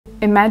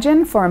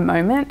Imagine for a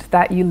moment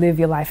that you live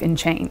your life in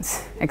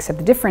chains, except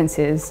the difference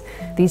is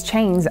these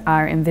chains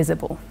are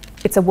invisible.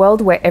 It's a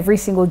world where every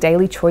single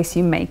daily choice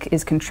you make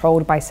is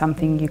controlled by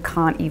something you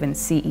can't even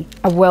see.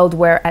 A world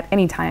where at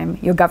any time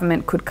your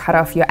government could cut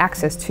off your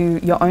access to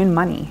your own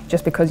money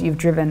just because you've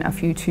driven a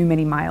few too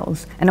many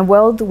miles. And a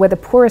world where the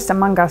poorest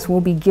among us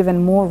will be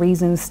given more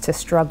reasons to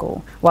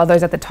struggle, while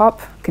those at the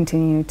top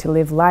continue to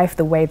live life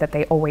the way that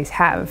they always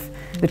have.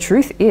 The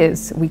truth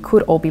is, we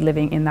could all be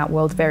living in that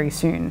world very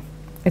soon.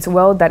 It's a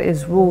world that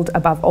is ruled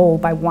above all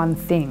by one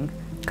thing: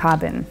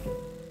 carbon.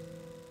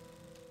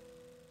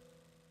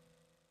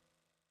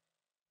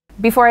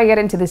 Before I get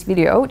into this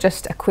video,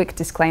 just a quick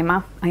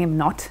disclaimer. I am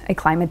not a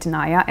climate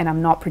denier and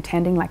I'm not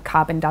pretending like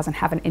carbon doesn't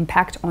have an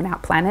impact on our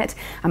planet.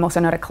 I'm also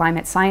not a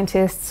climate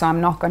scientist, so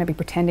I'm not going to be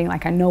pretending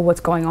like I know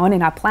what's going on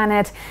in our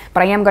planet,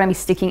 but I am going to be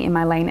sticking in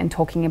my lane and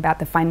talking about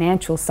the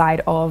financial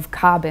side of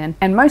carbon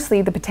and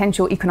mostly the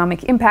potential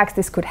economic impact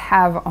this could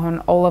have on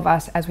all of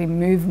us as we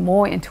move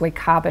more into a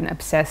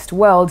carbon-obsessed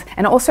world,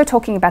 and also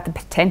talking about the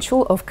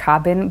potential of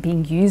carbon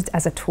being used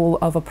as a tool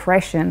of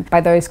oppression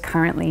by those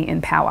currently in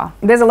power.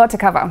 There's a lot to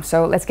cover,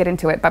 so let's get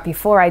into it. But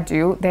before I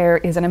do, there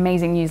is an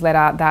amazing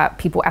newsletter that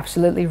people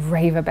absolutely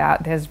rave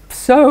about. There's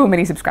so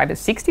many subscribers,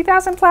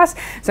 60,000 plus.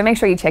 So make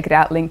sure you check it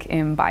out, link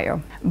in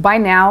bio. By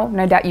now,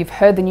 no doubt you've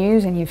heard the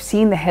news and you've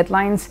seen the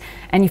headlines,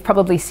 and you've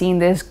probably seen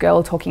this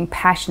girl talking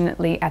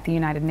passionately at the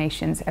United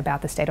Nations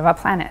about the state of our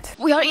planet.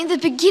 We are in the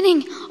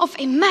beginning of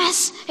a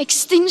mass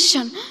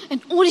extinction,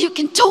 and all you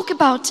can talk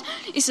about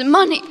is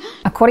money.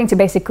 According to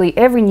basically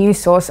every news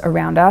source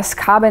around us,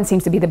 carbon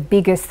seems to be the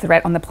biggest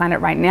threat on the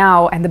planet right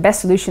now, and the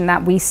best solution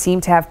that we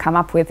seem to have come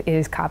up with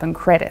is carbon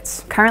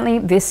credits. Currently,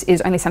 this is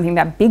only something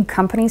that big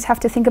companies have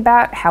to think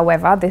about.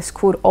 However, this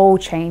could all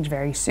change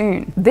very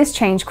soon. This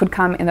change could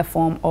come in the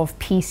form of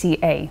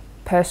PCA,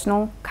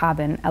 Personal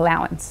Carbon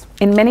Allowance.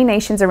 In many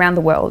nations around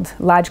the world,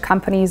 large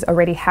companies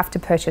already have to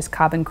purchase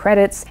carbon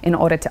credits in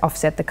order to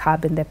offset the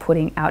carbon they're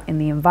putting out in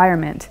the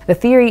environment. The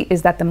theory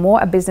is that the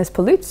more a business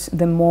pollutes,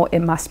 the more it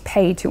must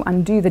pay to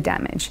undo the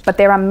damage. But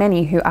there are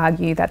many who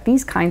argue that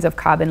these kinds of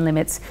carbon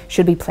limits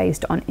should be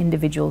placed on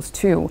individuals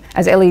too.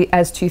 As early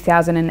as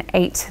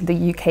 2008,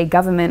 the UK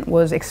government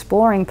was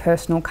exploring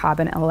personal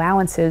carbon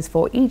allowances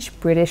for each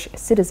British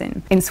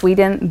citizen. In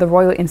Sweden, the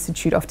Royal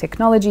Institute of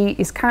Technology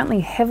is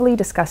currently heavily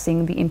discussing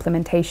the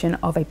implementation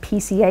of a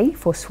PCA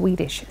for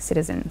Swedish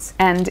citizens.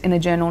 And in the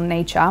journal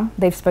Nature,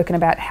 they've spoken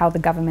about how the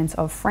governments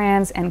of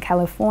France and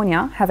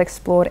California have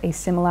explored a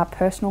similar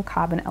personal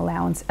carbon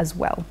allowance as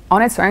well.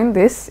 On its own,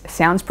 this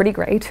sounds pretty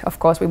great. Of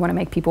course, we want to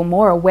make people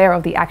more aware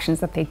of the actions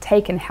that they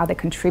take and how they're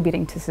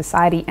contributing to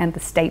society and the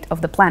state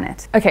of the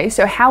planet. Okay,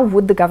 so how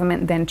would the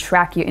government then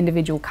track your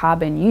individual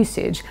carbon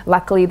usage?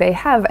 Luckily, they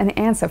have an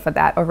answer for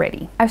that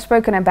already. I've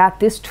spoken about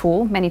this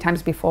tool many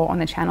times before on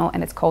the channel,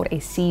 and it's called a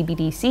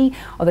CBDC,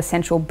 or the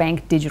central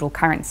bank digital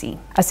currency.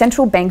 A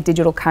central bank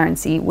digital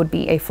currency would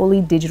be a fully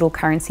digital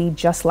currency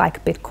just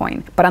like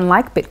Bitcoin. But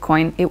unlike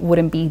Bitcoin, it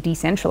wouldn't be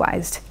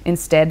decentralized.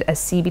 Instead, a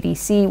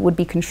CBDC would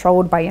be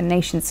controlled by a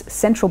nation's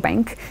central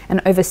bank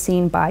and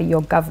overseen by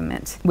your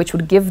government, which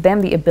would give them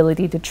the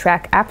ability to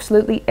track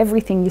absolutely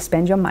everything you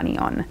spend your money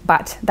on.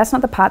 But that's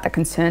not the part that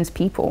concerns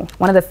people.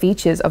 One of the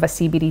features of a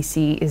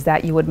CBDC is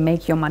that you would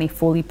make your money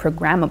fully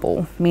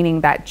programmable, meaning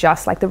that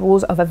just like the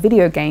rules of a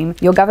video game,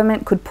 your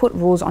government could put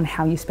rules on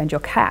how you spend your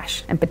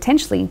cash and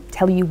potentially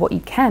tell you what you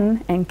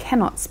can and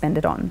cannot spend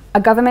it on. A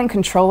government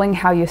controlling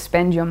how you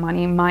spend your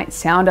money might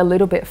sound a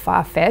little bit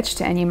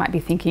far-fetched, and you might be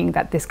thinking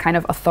that this kind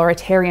of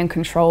authoritarian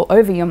control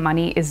over your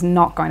money is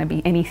not going to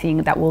be anything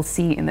that we'll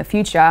see in the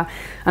future.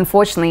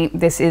 Unfortunately,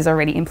 this is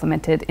already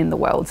implemented in the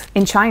world.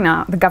 In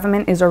China, the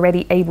government is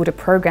already able to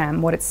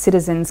program what its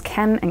citizens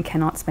can and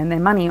cannot spend their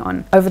money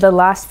on. Over the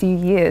last few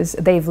years,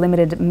 they've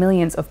limited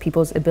millions of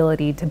people's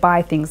ability to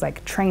buy things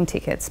like train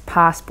tickets,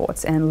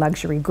 passports, and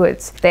luxury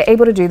goods. They're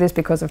able to do this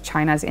because of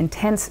China's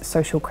intense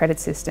social credit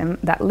system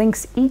that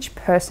links each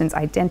person's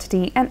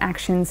identity and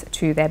actions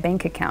to their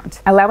bank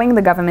account, allowing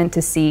the government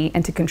to see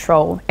and to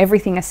control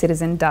everything a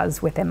citizen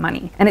does with their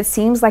money. And it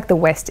seems like the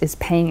West is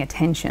paying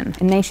attention.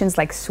 In nations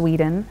like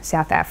Sweden,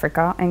 South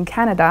Africa, and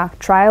Canada,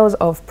 trials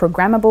of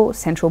programmable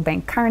central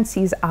bank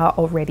currencies are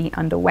already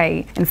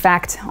underway. In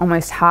fact,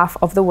 almost half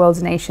of the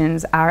world's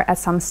nations are at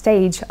some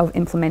stage of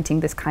implementing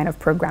this kind of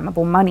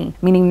programmable money,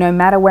 meaning no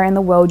matter where in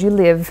the world you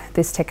live,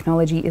 this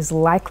technology is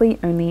likely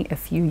only a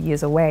few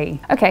years away.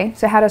 Okay,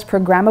 so how does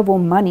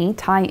programmable money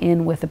tie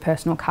in with the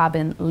personal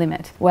carbon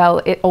limit? Well,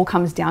 it all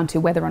comes down to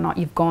whether or not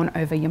you've gone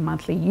over your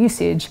monthly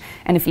usage,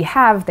 and if you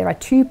have, there are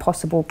two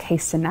possible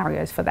case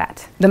scenarios for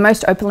that. The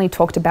most openly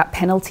talked about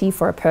penalty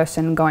for a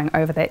person going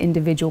over their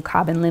individual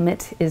carbon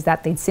limit is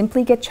that they'd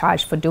simply get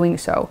charged for doing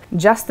so,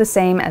 just the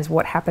same as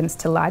what happens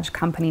to large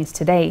companies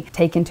today.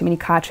 Taken too many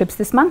car trips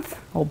this month,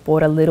 or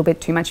bought a little bit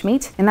too much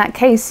meat? In that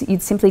case,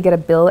 you'd simply get a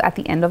bill at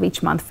the end of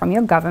each month from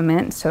your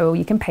government, so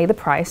you can pay the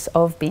the price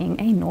of being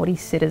a naughty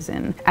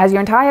citizen. As your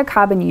entire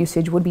carbon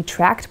usage would be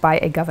tracked by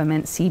a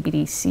government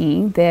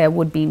CBDC, there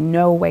would be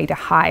no way to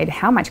hide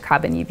how much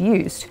carbon you've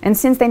used. And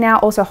since they now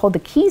also hold the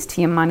keys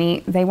to your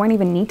money, they won't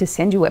even need to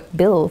send you a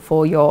bill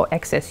for your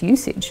excess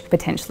usage.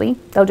 Potentially,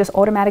 they'll just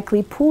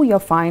automatically pull your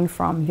fine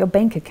from your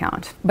bank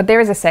account. But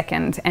there is a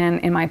second, and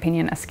in my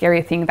opinion, a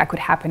scarier thing that could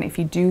happen if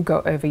you do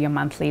go over your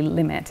monthly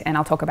limit. And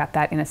I'll talk about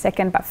that in a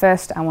second, but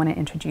first I want to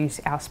introduce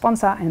our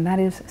sponsor, and that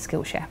is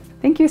Skillshare.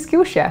 Thank you,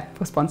 Skillshare,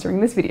 for sponsoring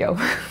this video.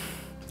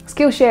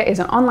 Skillshare is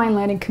an online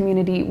learning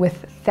community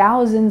with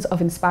thousands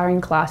of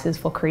inspiring classes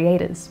for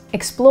creators.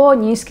 Explore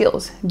new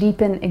skills,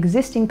 deepen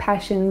existing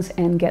passions,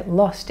 and get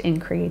lost in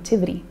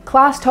creativity.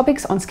 Class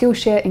topics on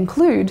Skillshare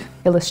include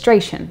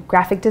illustration,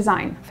 graphic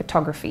design,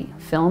 photography,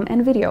 film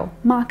and video,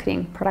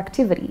 marketing,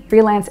 productivity,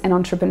 freelance and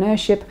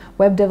entrepreneurship,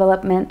 web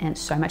development, and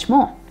so much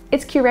more.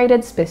 It's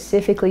curated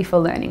specifically for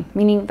learning,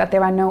 meaning that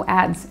there are no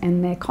ads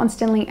and they're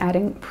constantly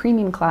adding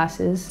premium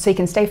classes so you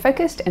can stay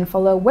focused and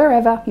follow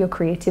wherever your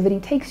creativity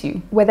takes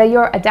you. Whether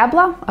you're a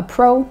dabbler, a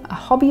pro, a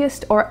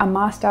hobbyist, or a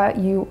master,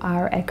 you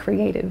are a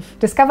creative.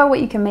 Discover what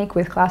you can make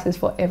with classes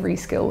for every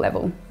skill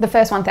level. The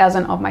first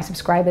 1,000 of my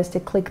subscribers to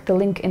click the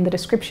link in the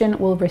description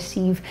will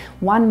receive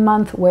 1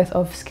 month worth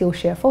of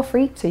Skillshare for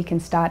free so you can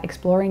start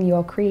exploring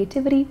your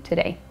creativity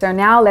today. So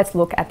now let's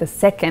look at the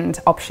second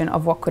option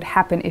of what could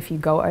happen if you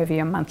go over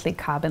your monthly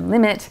carbon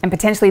limit, and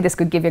potentially this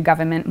could give your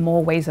government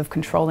more ways of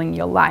controlling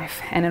your life.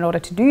 And in order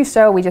to do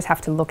so, we just have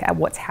to look at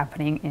what's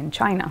happening in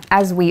China.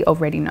 As we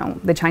already know,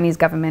 the Chinese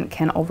government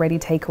can already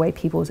take away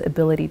people's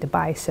ability to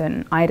buy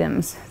certain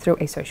items through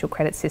a social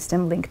credit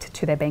system linked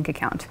to their bank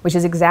account, which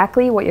is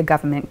exactly what your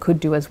government could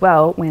do as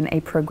well when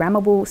a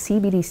programmable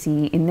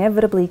CBDC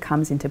inevitably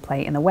comes into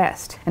play in the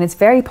West. And it's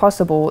very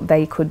possible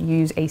they could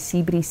use a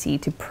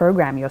CBDC to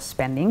program your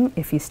spending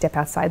if you step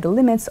outside the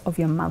limits of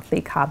your monthly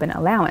carbon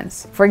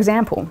allowance. For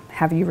example,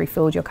 have you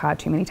refilled your card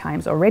too many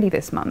times already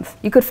this month?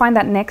 You could find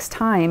that next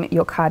time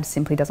your card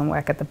simply doesn't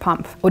work at the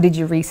pump. Or did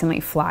you recently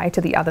fly to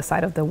the other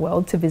side of the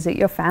world to visit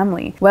your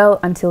family? Well,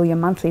 until your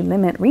monthly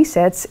limit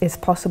resets, it's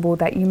possible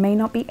that you may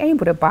not be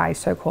able to buy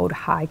so-called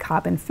high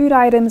carbon food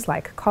items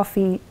like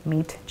coffee,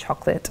 meat,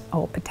 chocolate,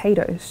 or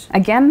potatoes.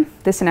 Again,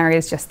 this scenario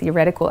is just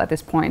theoretical at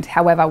this point.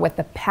 However, with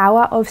the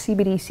power of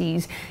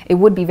CBDCs, it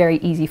would be very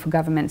easy for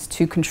governments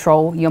to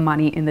control your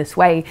money in this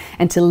way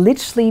and to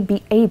literally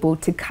be able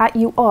to cut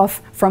you off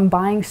from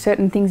buying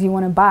certain things you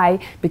want to buy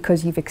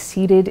because you've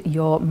exceeded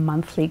your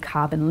monthly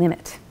carbon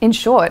limit. In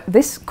short,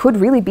 this could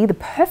really be the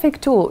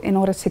perfect tool in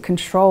order to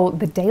control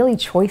the daily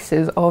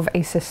choices of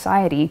a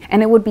society,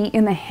 and it would be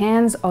in the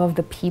hands of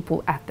the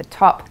people at the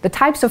top, the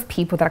types of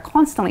people that are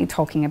constantly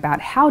talking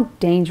about how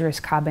dangerous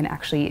carbon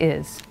actually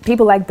is.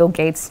 People like Bill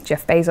Gates,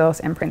 Jeff Bezos,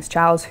 and Prince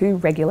Charles, who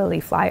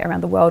regularly fly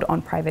around the world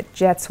on private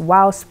jets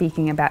while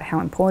speaking about how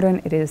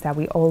important it is that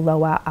we all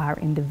lower our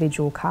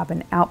individual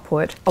carbon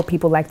output. Or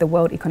people like the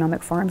World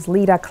Economic Forum's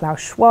leader, Klaus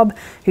Schwab,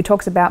 who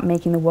talks about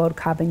making the world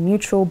carbon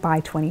neutral by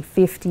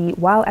 2050,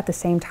 while at the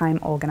same time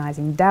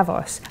organizing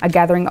Davos, a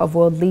gathering of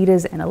world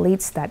leaders and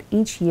elites that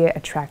each year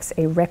attracts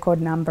a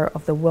record number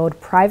of the world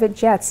private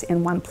jets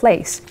in one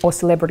place. Or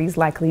celebrities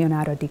like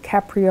Leonardo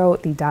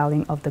DiCaprio, the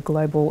darling of the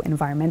global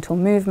environmental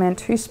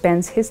movement, who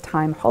spends his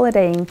time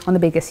holidaying on the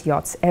biggest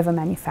yachts ever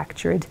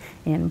manufactured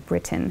in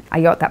Britain. A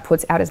yacht that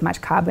puts out as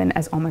much carbon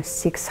as almost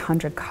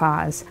 600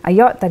 cars. A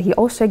yacht that he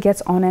also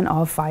gets on and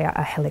off via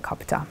a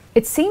helicopter.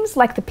 It seems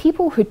like the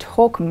people who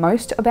talk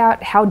most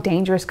about how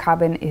dangerous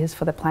carbon is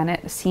for the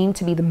planet seem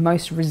to be the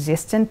most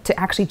resistant to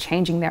actually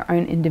changing their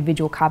own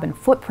individual carbon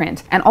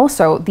footprint. And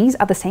also, these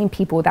are the same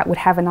people that would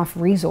have enough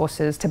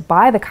resources to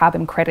buy the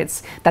carbon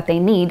credits that they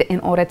need in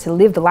order to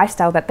live the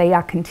lifestyle that they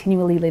are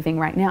continually living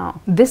right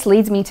now. This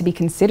leads me to be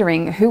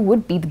considering who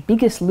would be the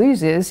biggest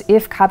losers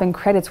if carbon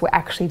credits were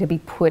actually to be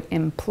put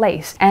in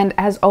place. And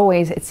as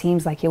always, it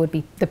seems like it would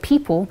be the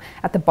people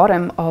at the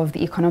bottom of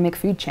the economic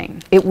food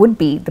chain. It would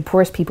be the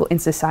poorest people in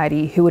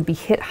society who would be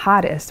hit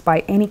hardest by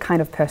any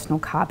kind of personal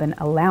carbon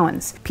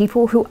allowance.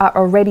 People who are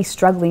already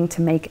struggling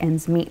to make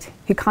ends meet,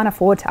 who can't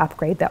afford to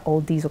upgrade their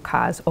old diesel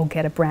cars or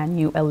get a brand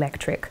new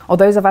electric. Or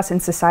those of us in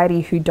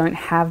society who don't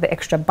have the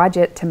extra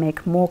budget to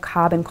make more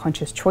carbon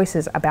conscious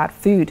choices about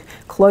food,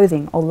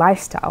 clothing, or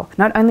lifestyle.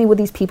 Not only would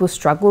these people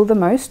struggle the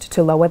most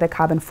to lower their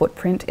carbon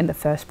footprint in the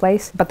first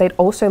place, but they'd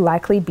also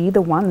likely be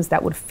the ones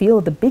that would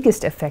feel the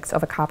biggest effects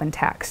of a carbon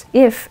tax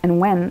if and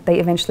when they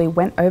eventually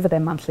went over their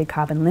monthly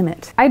carbon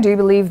limit. I do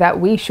believe that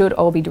we should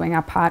all be doing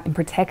our part in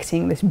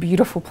protecting this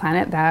beautiful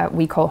planet that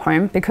we call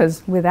home,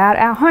 because without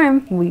our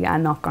home, we are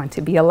not going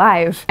to be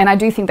alive. And I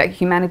do think that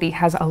humanity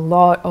has a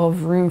lot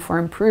of room for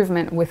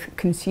improvement with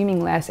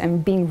consuming less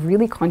and being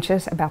really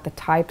conscious about the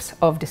types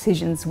of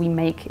decisions we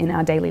make in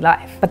our daily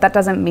life. But that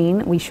doesn't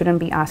mean we shouldn't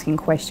be asking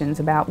questions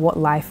about what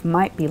life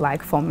might be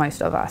like for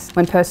most of us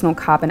when personal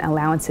carbon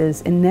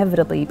allowances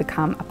inevitably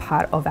become a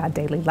part of our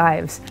daily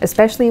lives,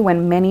 especially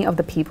when many of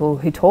the people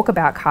who talk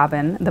about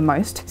carbon the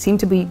most seem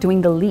to be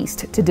doing the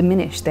least to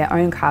diminish their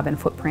own carbon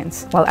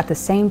footprints, while at the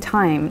same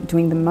time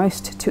doing the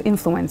most to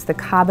influence the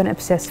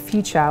carbon-obsessed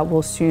future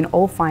we'll soon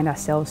all find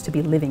ourselves to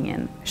be living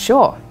in.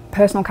 Sure,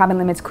 personal carbon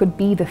limits could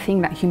be the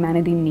thing that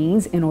humanity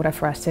needs in order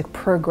for us to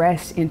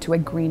progress into a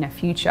greener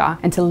future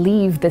and to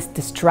leave this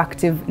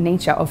destructive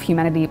nature of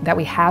humanity that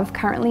we have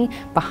currently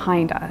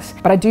behind us.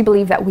 But I do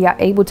believe that we are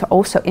able to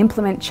also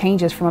implement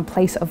changes from a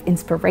place of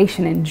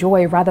inspiration and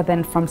joy rather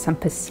than from some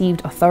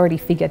perceived authority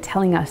figure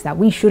telling us that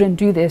we shouldn't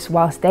do this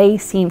whilst they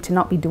seem to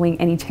not be doing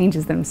any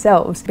changes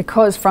themselves.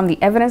 Because from the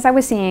evidence that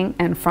we're seeing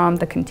and from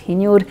the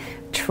continued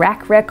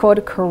track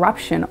record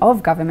corruption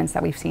of governments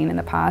that we've seen in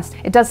the past,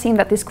 it does seem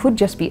that this could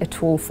just be a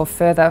tool for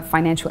further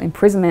financial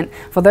imprisonment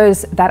for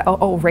those that are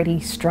already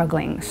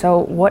struggling. So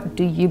what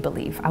do you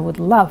believe? I would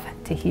love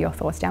to hear your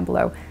thoughts down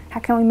below. How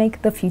can we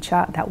make the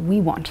future that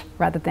we want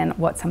rather than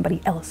what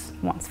somebody else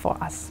wants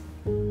for us?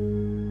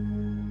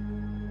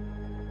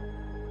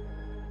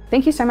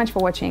 Thank you so much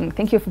for watching.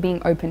 Thank you for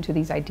being open to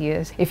these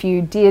ideas. If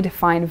you did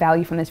find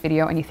value from this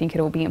video and you think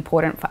it will be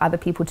important for other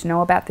people to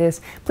know about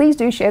this, please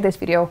do share this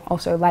video.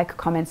 Also like,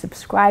 comment,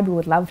 subscribe. We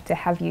would love to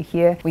have you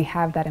here. We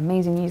have that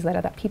amazing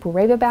newsletter that people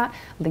rave about.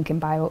 Link in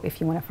bio if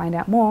you want to find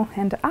out more.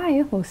 And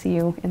I will see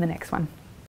you in the next one.